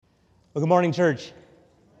Well, good morning, church.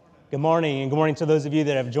 Good morning, and good morning to those of you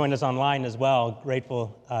that have joined us online as well.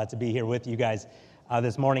 Grateful to be here with you guys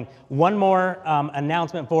this morning. One more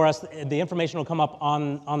announcement for us. The information will come up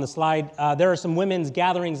on the slide. There are some women's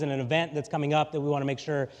gatherings and an event that's coming up that we want to make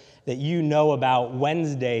sure that you know about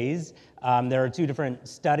Wednesdays. There are two different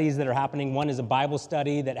studies that are happening. One is a Bible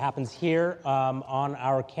study that happens here on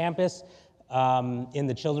our campus in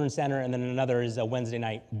the Children's Center, and then another is a Wednesday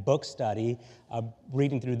night book study,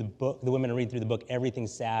 reading through the book. The women are reading through the book, Everything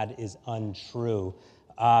Sad is Untrue.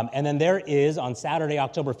 And then there is, on Saturday,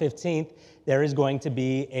 October 15th, there is going to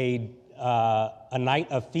be a night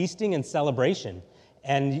of feasting and celebration.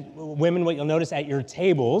 And women, what you'll notice at your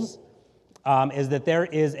tables is that there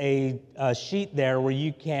is a sheet there where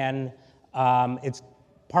you can, it's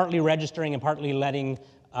partly registering and partly letting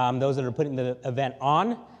those that are putting the event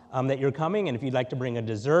on, that you're coming, and if you'd like to bring a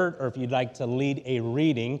dessert or if you'd like to lead a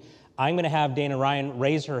reading, I'm going to have Dana Ryan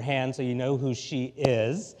raise her hand so you know who she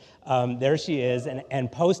is. There she is,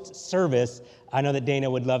 and post-service, I know that Dana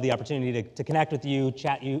would love the opportunity to connect with you,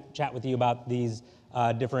 chat with you about these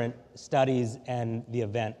different studies and the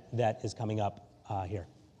event that is coming up here.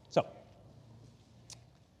 So,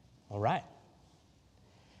 all right.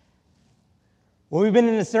 Well, we've been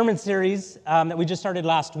in a sermon series that we just started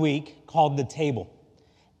last week called The Table.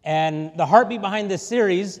 And the heartbeat behind this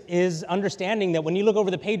series is understanding that when you look over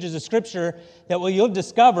the pages of Scripture, that what you'll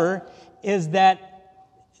discover is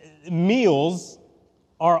that meals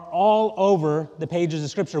are all over the pages of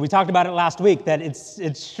Scripture. We talked about it last week, that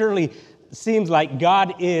it surely seems like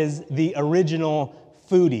God is the original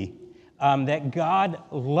foodie, that God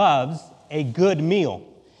loves a good meal.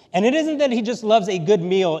 And it isn't that he just loves a good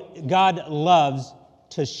meal, God loves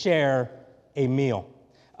to share a meal.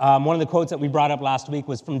 One of the quotes that we brought up last week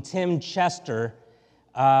was from Tim Chester,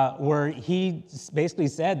 where he basically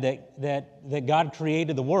said that God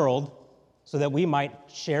created the world so that we might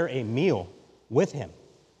share a meal with him.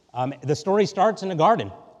 The story starts in a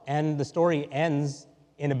garden, and the story ends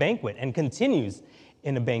in a banquet and continues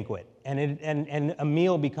in a banquet. And a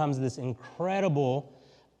meal becomes this incredible,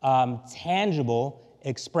 tangible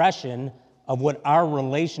expression of what our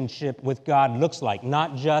relationship with God looks like,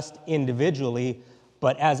 not just individually,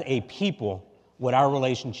 but as a people, what our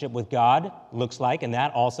relationship with God looks like, and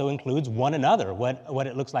that also includes one another, what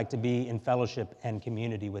it looks like to be in fellowship and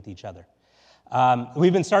community with each other.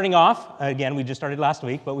 We've been starting off, again, we just started last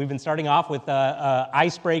week, but we've been starting off with an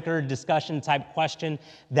icebreaker discussion type question.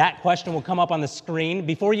 That question will come up on the screen.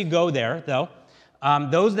 Before you go there, though,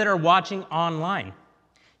 those that are watching online,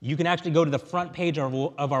 you can actually go to the front page of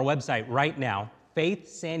our website right now,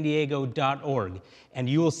 faithsandiego.org, and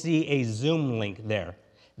you will see a Zoom link there.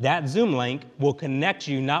 That Zoom link will connect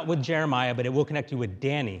you not with Jeremiah, but it will connect you with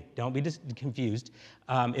Danny. Don't be confused.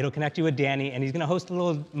 It'll connect you with Danny, and he's going to host a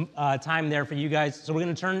little time there for you guys. So we're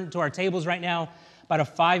going to turn to our tables right now, about a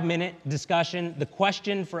 5-minute discussion. The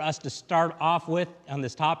question for us to start off with on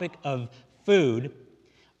this topic of food,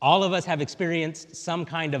 all of us have experienced some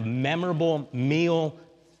kind of memorable meal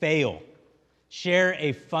fail. Share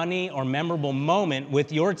a funny or memorable moment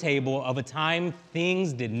with your table of a time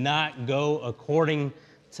things did not go according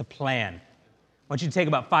to plan. I want you to take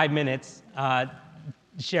about 5 minutes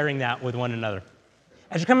sharing that with one another.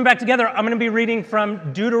 As you're coming back together, I'm going to be reading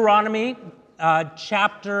from Deuteronomy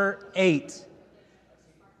chapter 8.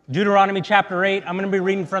 Deuteronomy chapter 8, I'm going to be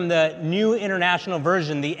reading from the New International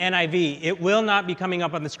Version, the NIV. It will not be coming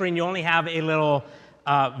up on the screen. You only have a little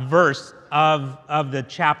verse of the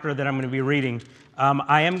chapter that I'm going to be reading.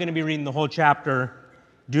 I am going to be reading the whole chapter,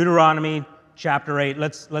 Deuteronomy chapter 8.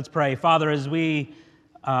 Let's pray. Father, as we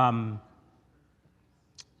have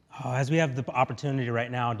the opportunity right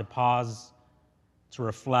now to pause, to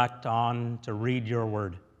reflect on, to read your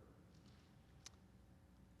word.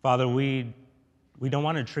 Father, we don't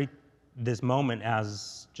want to treat this moment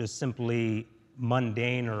as just simply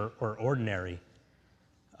mundane or ordinary.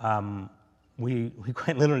 We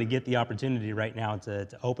quite literally get the opportunity right now to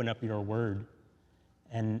open up your word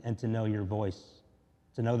and to know your voice,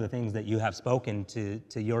 to know the things that you have spoken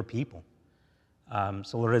to your people.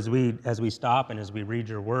 So Lord, as we stop and as we read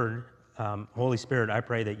your word, Holy Spirit, I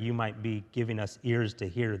pray that you might be giving us ears to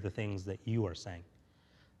hear the things that you are saying.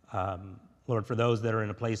 Lord, for those that are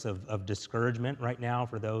in a place of discouragement right now,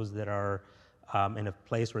 for those that are in a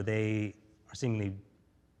place where they are seemingly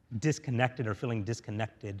disconnected or feeling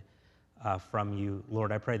disconnected from you,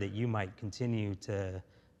 Lord, I pray that you might continue to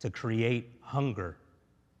create hunger,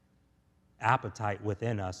 appetite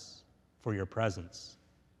within us for your presence.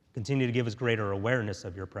 Continue to give us greater awareness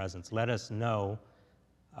of your presence. Let us know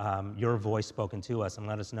your voice spoken to us, and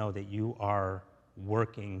let us know that you are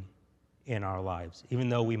working in our lives, even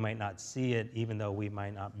though we might not see it, even though we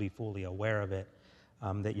might not be fully aware of it,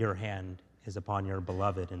 that your hand is upon your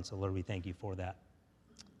beloved. And so, Lord, we thank you for that.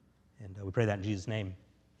 And we pray that in Jesus' name.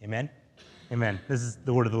 Amen? Amen. This is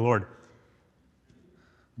the word of the Lord.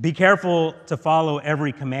 Be careful to follow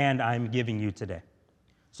every command I'm giving you today,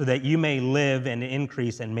 so that you may live and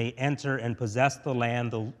increase and may enter and possess the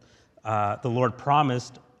land the Lord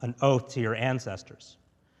promised an oath to your ancestors.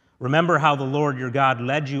 Remember how the Lord your God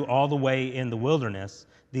led you all the way in the wilderness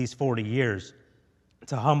these 40 years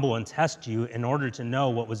to humble and test you in order to know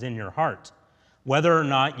what was in your heart, whether or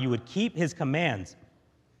not you would keep his commands.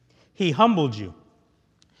 He humbled you,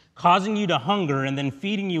 causing you to hunger and then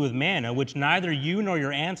feeding you with manna, which neither you nor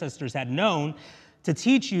your ancestors had known, to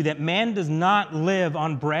teach you that man does not live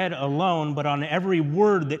on bread alone, but on every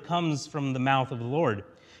word that comes from the mouth of the Lord.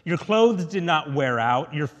 Your clothes did not wear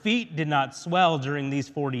out, your feet did not swell during these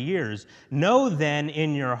 40 years. Know then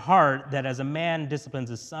in your heart that as a man disciplines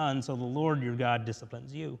his son, so the Lord your God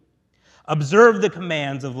disciplines you. Observe the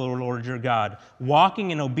commands of the Lord your God, walking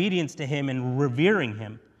in obedience to him and revering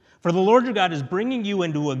him. For the Lord your God is bringing you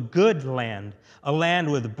into a good land, a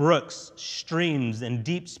land with brooks, streams, and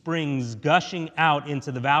deep springs gushing out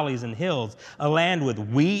into the valleys and hills, a land with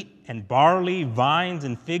wheat and barley, vines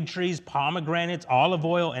and fig trees, pomegranates, olive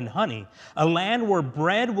oil, and honey, a land where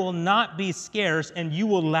bread will not be scarce and you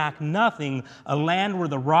will lack nothing, a land where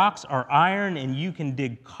the rocks are iron and you can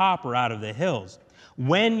dig copper out of the hills.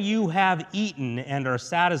 When you have eaten and are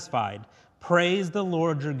satisfied, praise the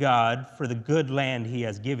Lord your God for the good land he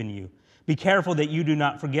has given you. Be careful that you do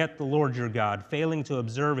not forget the Lord your God, failing to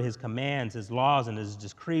observe his commands, his laws, and his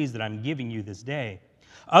decrees that I'm giving you this day.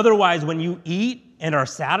 Otherwise, when you eat and are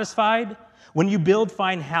satisfied, when you build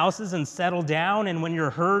fine houses and settle down, and when your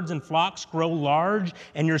herds and flocks grow large,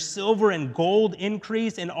 and your silver and gold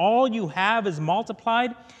increase, and all you have is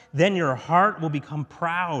multiplied, then your heart will become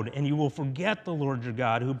proud, and you will forget the Lord your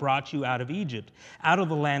God who brought you out of Egypt, out of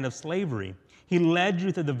the land of slavery. He led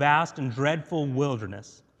you through the vast and dreadful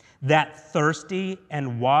wilderness, that thirsty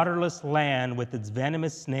and waterless land with its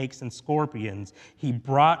venomous snakes and scorpions. He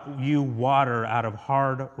brought you water out of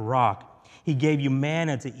hard rock. He gave you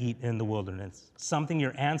manna to eat in the wilderness, something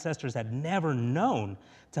your ancestors had never known,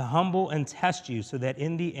 to humble and test you so that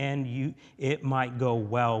in the end it might go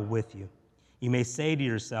well with you. You may say to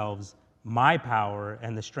yourselves, my power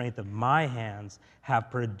and the strength of my hands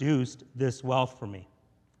have produced this wealth for me.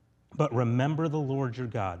 But remember the Lord your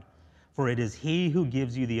God, for it is he who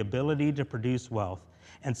gives you the ability to produce wealth,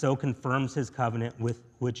 and so confirms his covenant with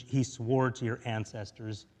which he swore to your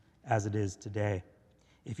ancestors as it is today.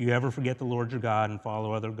 If you ever forget the Lord your God and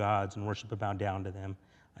follow other gods and worship and bow down to them,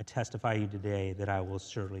 I testify you today that you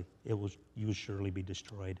will surely be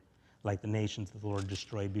destroyed, like the nations that the Lord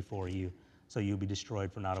destroyed before you. So you'll be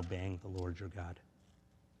destroyed for not obeying the Lord your God.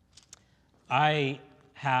 I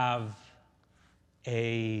have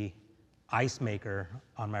an ice maker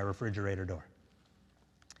on my refrigerator door.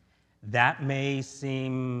 That may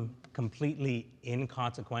seem completely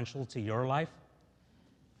inconsequential to your life,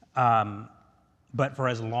 but for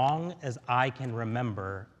as long as I can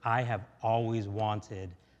remember, I have always wanted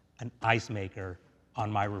an ice maker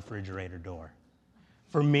on my refrigerator door.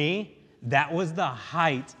 For me, that was the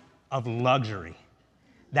height of luxury.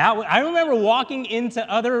 I remember walking into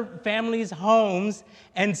other families' homes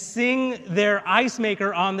and seeing their ice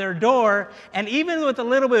maker on their door, and even with a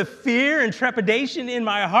little bit of fear and trepidation in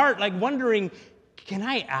my heart, like wondering, can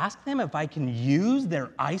I ask them if I can use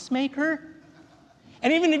their ice maker?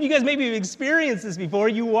 And even if you guys maybe have experienced this before,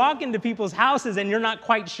 you walk into people's houses and you're not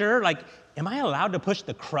quite sure, like, am I allowed to push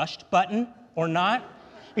the crushed button or not?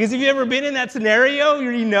 Because if you've ever been in that scenario,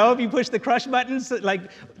 you know if you push the crush button, so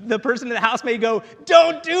like the person in the house may go,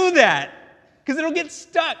 don't do that, because it'll get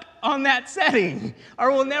stuck on that setting, or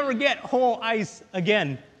we'll never get whole ice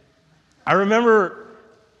again. I remember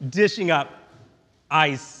dishing up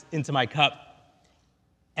ice into my cup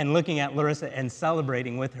and looking at Larissa and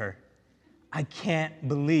celebrating with her. I can't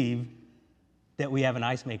believe that we have an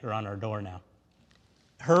ice maker on our door now.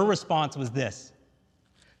 Her response was this: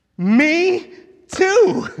 me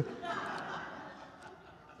too.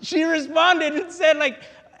 She responded and said,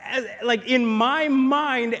 like in my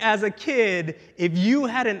mind as a kid, if you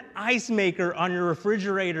had an ice maker on your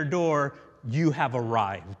refrigerator door, you have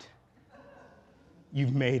arrived.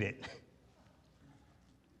 You've made it.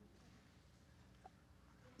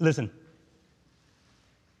 Listen,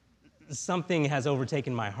 something has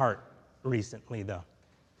overtaken my heart recently, though.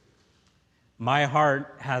 My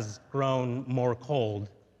heart has grown more cold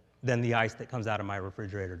than the ice that comes out of my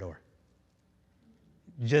refrigerator door.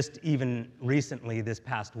 Just even recently, this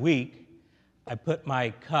past week, I put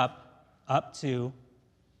my cup up to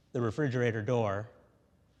the refrigerator door,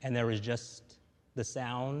 and there was just the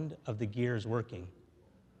sound of the gears working.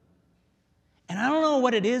 And I don't know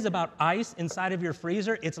what it is about ice inside of your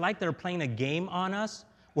freezer. It's like they're playing a game on us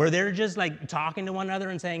where they're just like talking to one another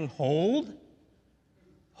and saying, hold,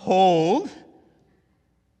 hold,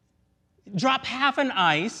 drop half an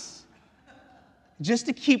ice just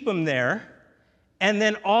to keep them there. And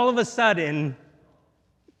then all of a sudden,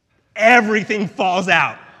 everything falls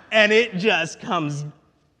out and it just comes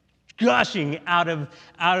gushing out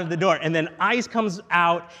of the door. And then ice comes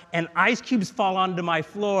out and ice cubes fall onto my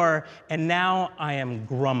floor, and now I am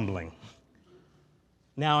grumbling.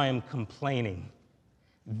 Now I am complaining.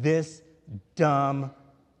 This dumb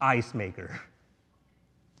ice maker.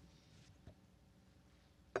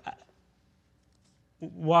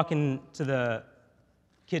 Walk into the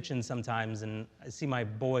kitchen sometimes and I see my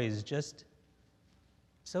boys just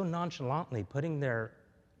so nonchalantly putting their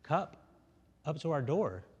cup up to our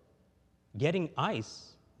door, getting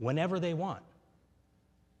ice whenever they want.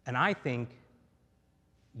 And I think,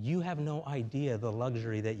 you have no idea the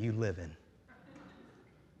luxury that you live in.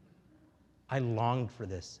 I longed for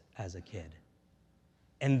this as a kid.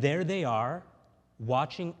 And there they are,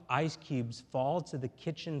 watching ice cubes fall to the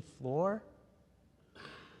kitchen floor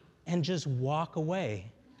and just walk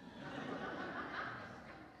away,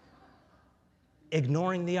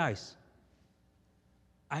 ignoring the ice.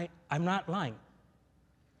 I'm not lying.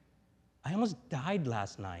 I almost died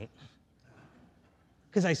last night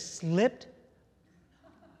because I slipped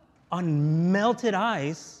on melted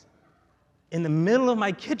ice in the middle of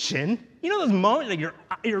my kitchen. You know those moments like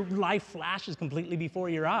your life flashes completely before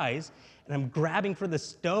your eyes, and I'm grabbing for the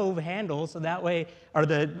stove handle so that way, or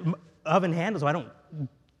the oven handle so I don't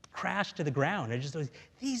crash to the ground. I just was,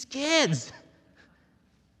 these kids,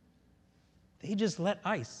 they just let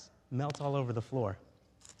ice melt all over the floor.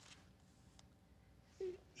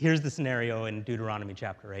 Here's the scenario in Deuteronomy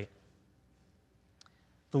chapter 8.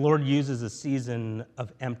 The Lord uses a season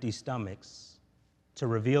of empty stomachs to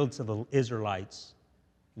reveal to the Israelites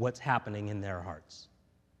what's happening in their hearts.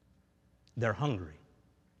 They're hungry.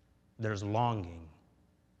 There's longing.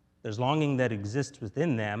 There's longing that exists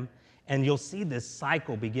within them, and you'll see this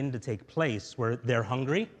cycle begin to take place where they're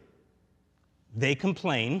hungry, they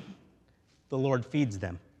complain, the Lord feeds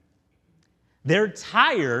them. They're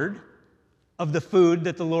tired of the food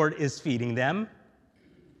that the Lord is feeding them.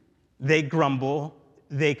 They grumble,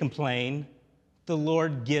 they complain, the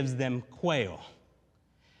Lord gives them quail.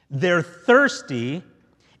 They're thirsty,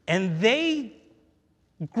 and they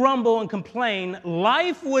grumble and complain,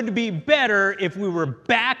 life would be better if we were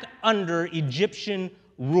back under Egyptian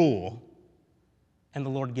rule. And the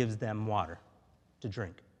Lord gives them water to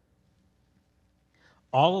drink.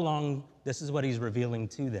 All along, this is what he's revealing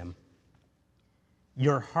to them.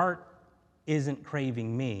 Your heart isn't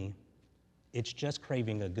craving me, it's just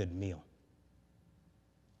craving a good meal.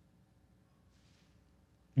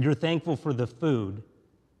 You're thankful for the food,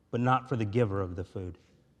 but not for the giver of the food.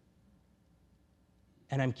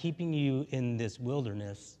 And I'm keeping you in this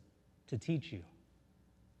wilderness to teach you.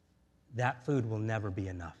 That food will never be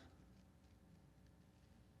enough.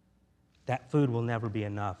 That food will never be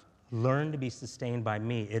enough. Learn to be sustained by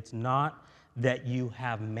me. It's not that you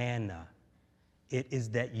have manna. It is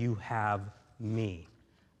that you have me.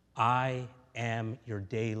 I am your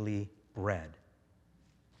daily bread.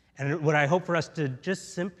 And what I hope for us to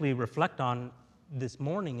just simply reflect on this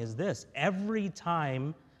morning is this. Every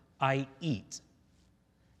time I eat,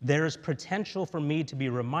 there is potential for me to be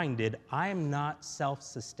reminded I am not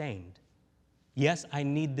self-sustained. Yes, I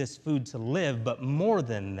need this food to live, but more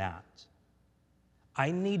than that,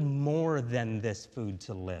 I need more than this food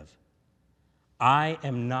to live. I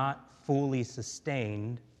am not fully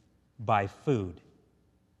sustained by food.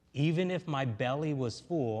 Even if my belly was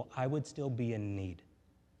full, I would still be in need.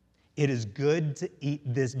 It is good to eat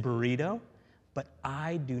this burrito, but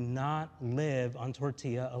I do not live on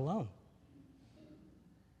tortilla alone.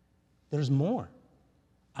 There's more.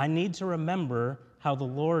 I need to remember how the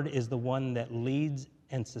Lord is the one that leads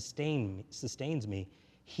and sustains me.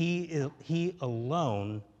 He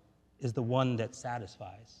alone is the one that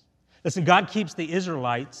satisfies. Listen, God keeps the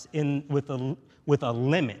Israelites with a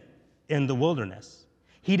limit in the wilderness.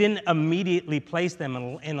 He didn't immediately place them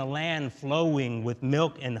in a land flowing with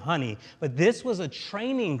milk and honey, but this was a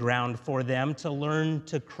training ground for them to learn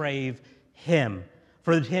to crave Him,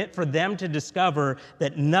 for them to discover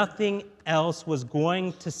that nothing else was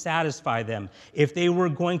going to satisfy them. If they were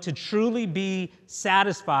going to truly be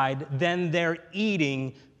satisfied, then their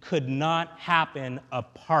eating could not happen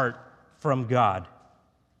apart from God.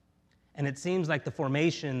 And it seems like the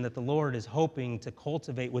formation that the Lord is hoping to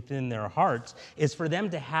cultivate within their hearts is for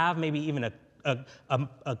them to have maybe even a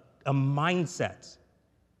mindset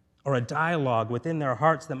or a dialogue within their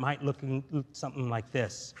hearts that might look something like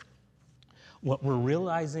this. What we're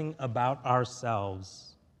realizing about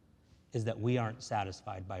ourselves is that we aren't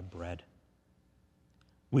satisfied by bread.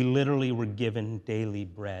 We literally were given daily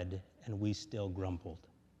bread, and we still grumbled.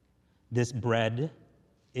 This bread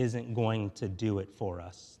isn't going to do it for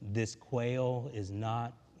us. This quail is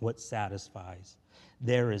not what satisfies.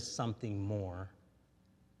 There is something more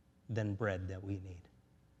than bread that we need.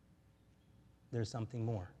 There's something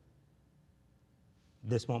more.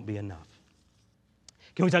 This won't be enough.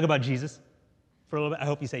 Can we talk about Jesus for a little bit? I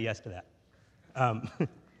hope you say yes to that.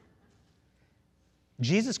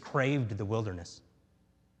 Jesus craved the wilderness.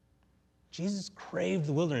 Jesus craved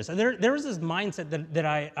the wilderness. There was this mindset that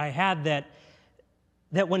I had that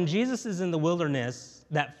when Jesus is in the wilderness,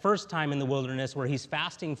 that first time in the wilderness where he's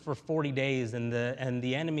fasting for 40 days and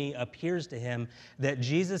the enemy appears to him, that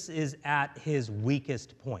Jesus is at his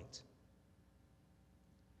weakest point.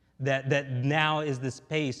 That now is the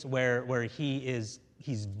space where he's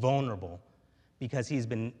vulnerable because he's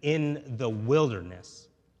been in the wilderness,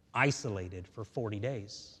 isolated for 40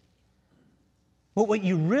 days. But what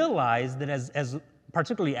you realize that as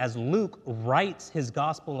particularly as Luke writes his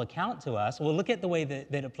gospel account to us, well, look at the way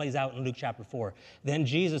that it plays out in Luke chapter 4. Then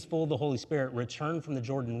Jesus, full of the Holy Spirit, returned from the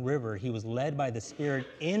Jordan River. He was led by the Spirit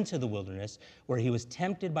into the wilderness, where he was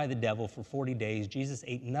tempted by the devil for 40 days. Jesus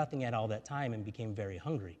ate nothing at all that time and became very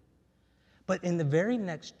hungry. But in the very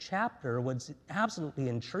next chapter, what's absolutely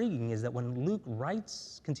intriguing is that when Luke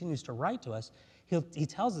continues to write to us, he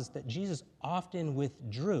tells us that Jesus often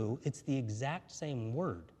withdrew, it's the exact same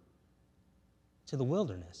word, to the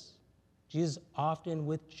wilderness. Jesus often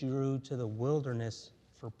withdrew to the wilderness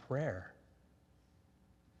for prayer.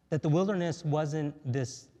 That the wilderness wasn't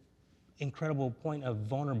this incredible point of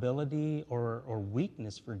vulnerability or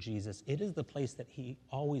weakness for Jesus. It is the place that he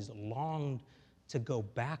always longed to go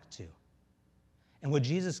back to. And what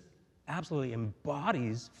Jesus absolutely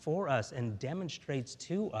embodies for us and demonstrates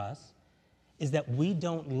to us is that we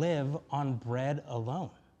don't live on bread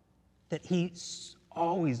alone. That he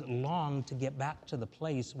always longed to get back to the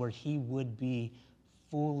place where he would be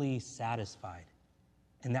fully satisfied.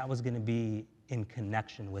 And that was going to be in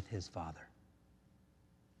connection with his Father.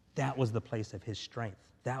 That was the place of his strength.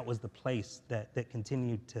 That was the place that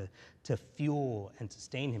continued to fuel and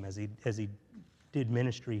sustain him as he did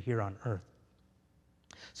ministry here on earth.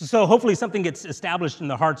 So hopefully something gets established in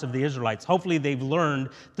the hearts of the Israelites. Hopefully they've learned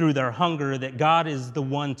through their hunger that God is the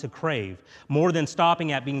one to crave. More than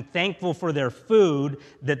stopping at being thankful for their food,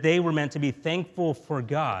 that they were meant to be thankful for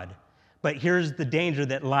God. But here's the danger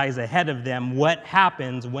that lies ahead of them. What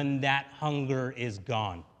happens when that hunger is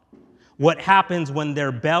gone? What happens when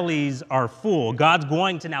their bellies are full? God's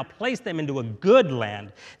going to now place them into a good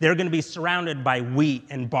land. They're going to be surrounded by wheat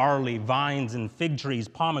and barley, vines and fig trees,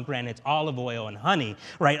 pomegranates, olive oil and honey,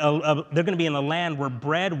 right? They're going to be in a land where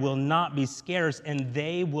bread will not be scarce and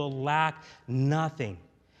they will lack nothing.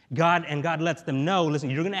 God lets them know,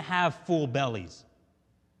 listen, you're going to have full bellies.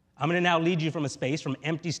 I'm going to now lead you from a space from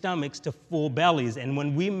empty stomachs to full bellies. And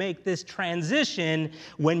when we make this transition,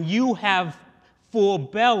 when you have full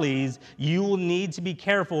bellies, you will need to be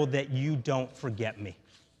careful that you don't forget me.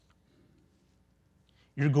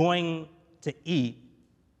 You're going to eat,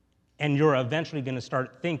 and you're eventually going to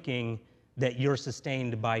start thinking that you're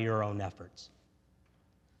sustained by your own efforts.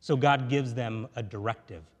 So God gives them a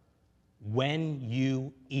directive. When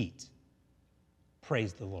you eat,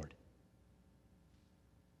 praise the Lord.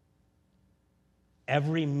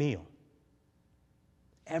 Every meal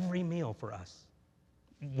for us,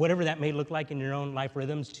 whatever that may look like in your own life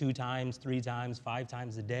rhythms, 2 times, 3 times, 5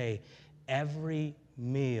 times a day, every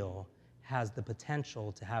meal has the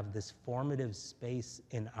potential to have this formative space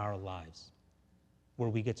in our lives where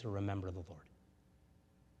we get to remember the Lord.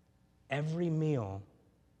 Every meal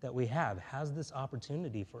that we have has this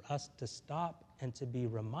opportunity for us to stop and to be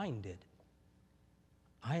reminded,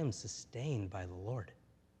 I am sustained by the Lord.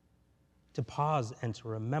 To pause and to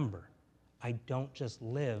remember, I don't just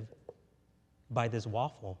live by this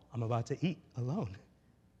waffle I'm about to eat alone.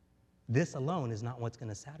 This alone is not what's going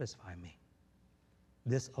to satisfy me.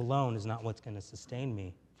 This alone is not what's going to sustain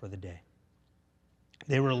me for the day.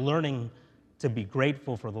 They were learning to be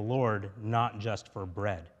grateful for the Lord, not just for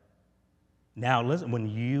bread. Now, listen,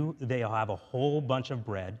 they'll have a whole bunch of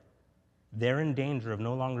bread, they're in danger of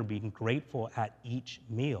no longer being grateful at each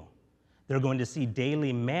meal. They're going to see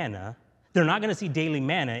daily manna They're not going to see daily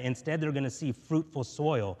manna. Instead, they're going to see fruitful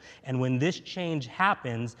soil. And when this change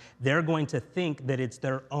happens, they're going to think that it's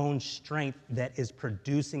their own strength that is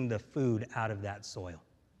producing the food out of that soil.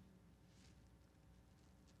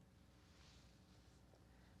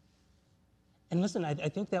 And listen, I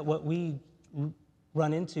think that what we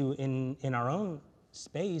run into in our own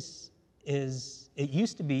space is, it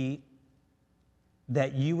used to be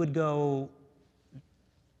that you would go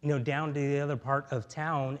down to the other part of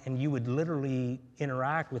town, and you would literally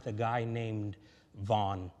interact with a guy named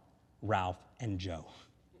Vaughn, Ralph, and Joe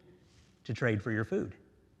to trade for your food,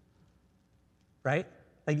 right?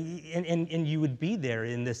 And you would be there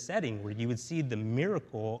in this setting where you would see the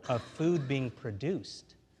miracle of food being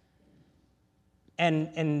produced.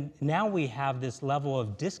 And now we have this level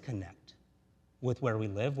of disconnect with where we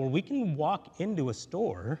live, where we can walk into a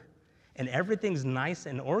store and everything's nice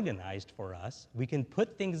and organized for us. We can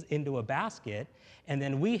put things into a basket, and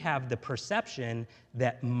then we have the perception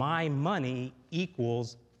that my money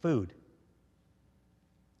equals food.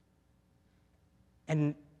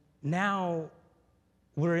 And now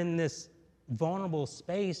we're in this vulnerable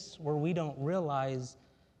space where we don't realize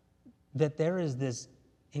that there is this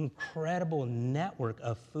incredible network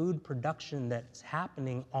of food production that's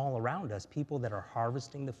happening all around us. People that are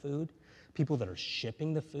harvesting the food, people that are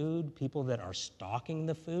shipping the food, people that are stocking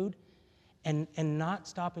the food, and not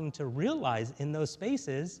stopping to realize in those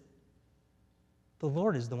spaces, the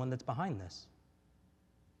Lord is the one that's behind this.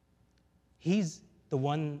 He's the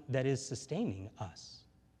one that is sustaining us.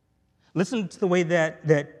 Listen to the way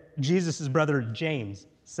that Jesus' brother James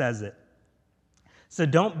says it. So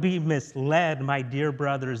don't be misled, my dear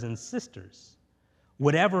brothers and sisters.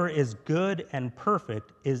 Whatever is good and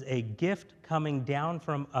perfect is a gift coming down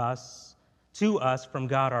from us, to us from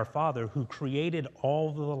God our Father, who created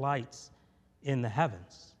all the lights in the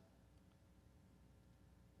heavens.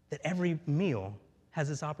 That every meal has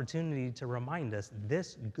this opportunity to remind us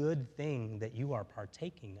this good thing that you are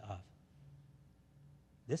partaking of.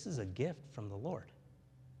 This is a gift from the Lord.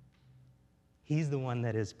 He's the one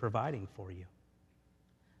that is providing for you.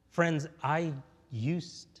 Friends, I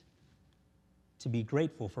used to be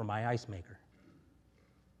grateful for my ice maker.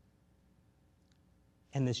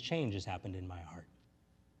 And this change has happened in my heart.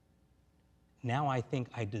 Now I think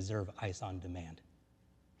I deserve ice on demand.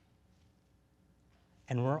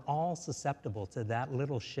 And we're all susceptible to that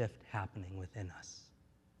little shift happening within us.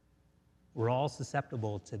 We're all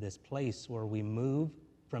susceptible to this place where we move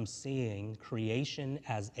from seeing creation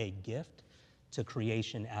as a gift to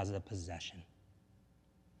creation as a possession.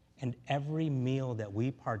 And every meal that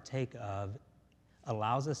we partake of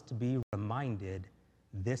allows us to be reminded,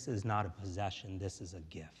 this is not a possession, this is a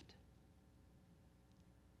gift.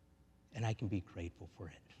 And I can be grateful for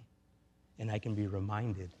it. And I can be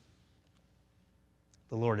reminded,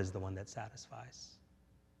 the Lord is the one that satisfies.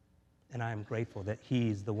 And I am grateful that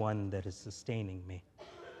He's the one that is sustaining me.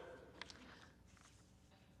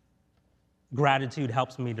 Gratitude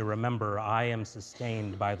helps me to remember I am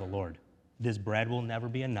sustained by the Lord. This bread will never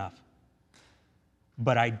be enough.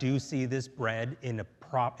 But I do see this bread in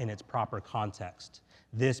its proper context.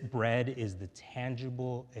 This bread is the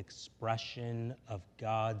tangible expression of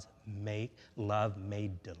God's love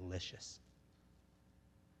made delicious.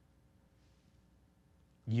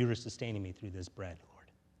 You are sustaining me through this bread, Lord.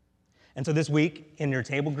 And so this week in your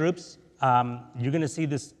table groups, you're going to see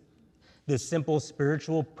this simple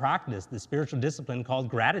spiritual practice, this spiritual discipline called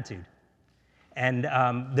gratitude. And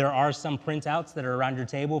there are some printouts that are around your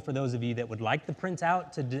table for those of you that would like the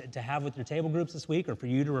printout to have with your table groups this week or for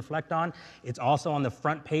you to reflect on. It's also on the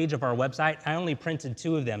front page of our website. I only printed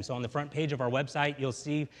 2 of them. So on the front page of our website, you'll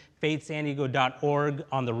see faithsandiego.org.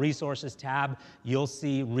 On the resources tab, you'll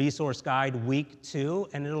see Resource Guide Week 2,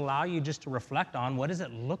 and it'll allow you just to reflect on what does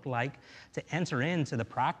it look like to enter into the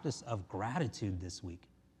practice of gratitude this week.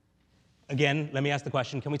 Again, let me ask the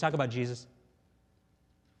question, can we talk about Jesus?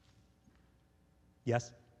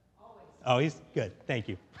 Yes? Always? Good. Thank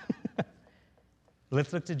you.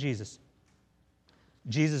 Let's look to Jesus.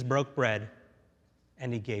 Jesus broke bread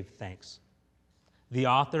and He gave thanks. The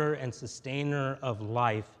author and sustainer of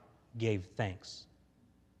life gave thanks.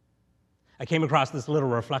 I came across this little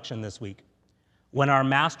reflection this week. When our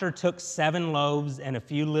master took 7 loaves and a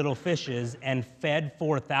few little fishes and fed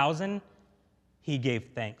 4,000, He gave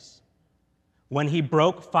thanks. When He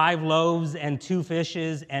broke 5 loaves and 2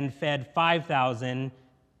 fishes and fed 5,000,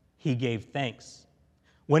 He gave thanks.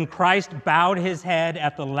 When Christ bowed His head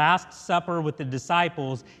at the Last Supper with the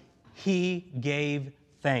disciples, He gave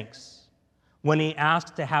thanks. When He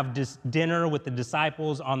asked to have dinner with the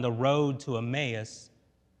disciples on the road to Emmaus,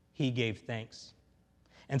 He gave thanks.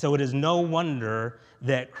 And so it is no wonder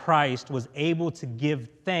that Christ was able to give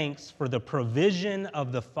thanks for the provision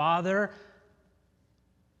of the Father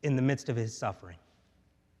in the midst of his suffering.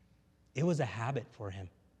 It was a habit for him.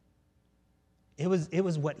 It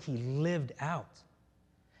was what he lived out.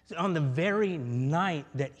 So on the very night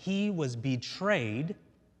that he was betrayed,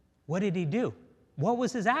 what did he do? What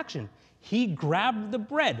was his action? He grabbed the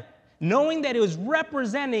bread, knowing that it was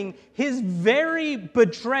representing his very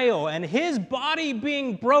betrayal and his body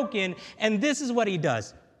being broken, and this is what he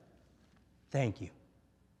does. Thank you.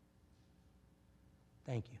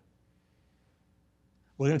 Thank you.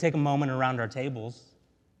 We're going to take a moment around our tables,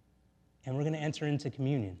 and we're going to enter into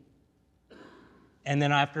communion. And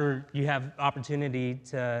then after you have opportunity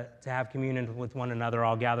to have communion with one another,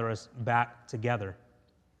 I'll gather us back together.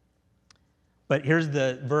 But here's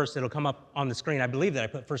the verse. It'll come up on the screen. I believe that I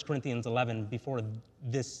put 1 Corinthians 11 before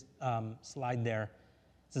this slide there.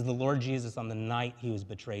 It says, the Lord Jesus, on the night he was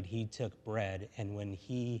betrayed, he took bread, and when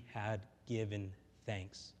he had given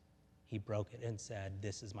thanks, he broke it and said,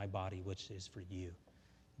 this is my body, which is for you.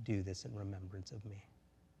 Do this in remembrance of me.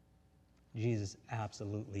 Jesus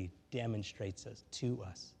absolutely demonstrates to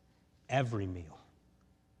us every meal,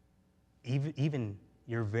 even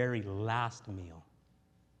your very last meal,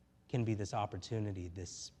 can be this opportunity, this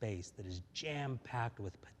space that is jam-packed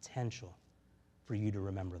with potential for you to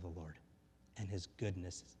remember the Lord and his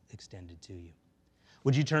goodness extended to you.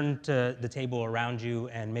 Would you turn to the table around you,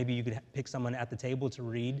 and maybe you could pick someone at the table to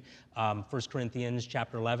read 1 Corinthians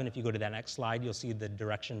chapter 11. If you go to that next slide, you'll see the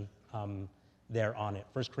direction there on it.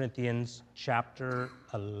 1 Corinthians chapter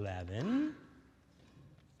 11.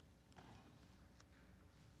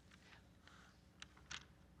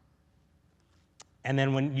 And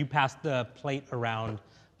then when you pass the plate around,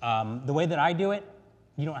 the way that I do it,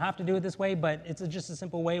 you don't have to do it this way, but it's just a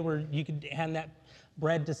simple way where you could hand that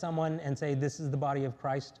bread to someone and say, this is the body of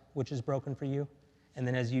Christ, which is broken for you. And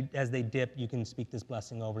then as they dip, you can speak this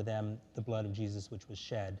blessing over them, the blood of Jesus, which was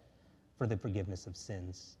shed for the forgiveness of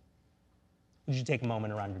sins. Would you take a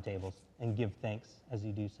moment around your tables and give thanks as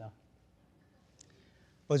you do so?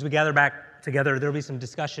 Well, as we gather back together, there'll be some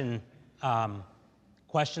discussion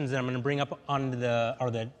questions that I'm going to bring up onto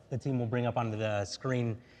the team will bring up onto the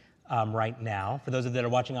screen right now. For those of you that are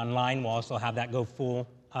watching online, we'll also have that go full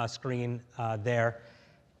screen there.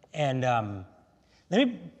 And let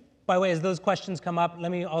me, by the way, as those questions come up,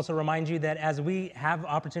 let me also remind you that as we have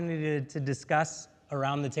opportunity to discuss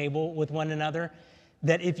around the table with one another,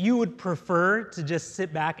 that if you would prefer to just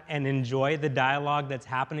sit back and enjoy the dialogue that's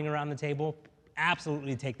happening around the table,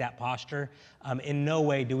 absolutely take that posture. In no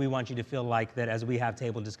way do we want you to feel like that as we have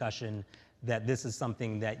table discussion, that this is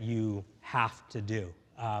something that you have to do.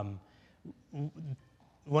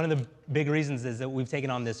 One of the big reasons is that we've taken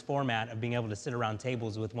on this format of being able to sit around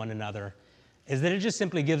tables with one another is that it just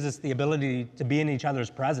simply gives us the ability to be in each other's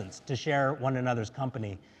presence, to share one another's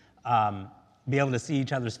company, be able to see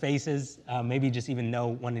each other's faces, maybe just even know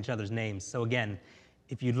one each other's names. So again,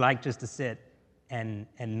 if you'd like just to sit and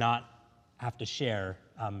not have to share,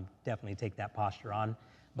 definitely take that posture on.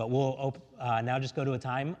 But we'll now just go to a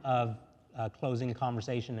time of closing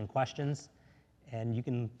conversation and questions, and you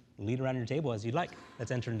can lead around your table as you'd like.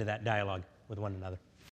 Let's enter into that dialogue with one another.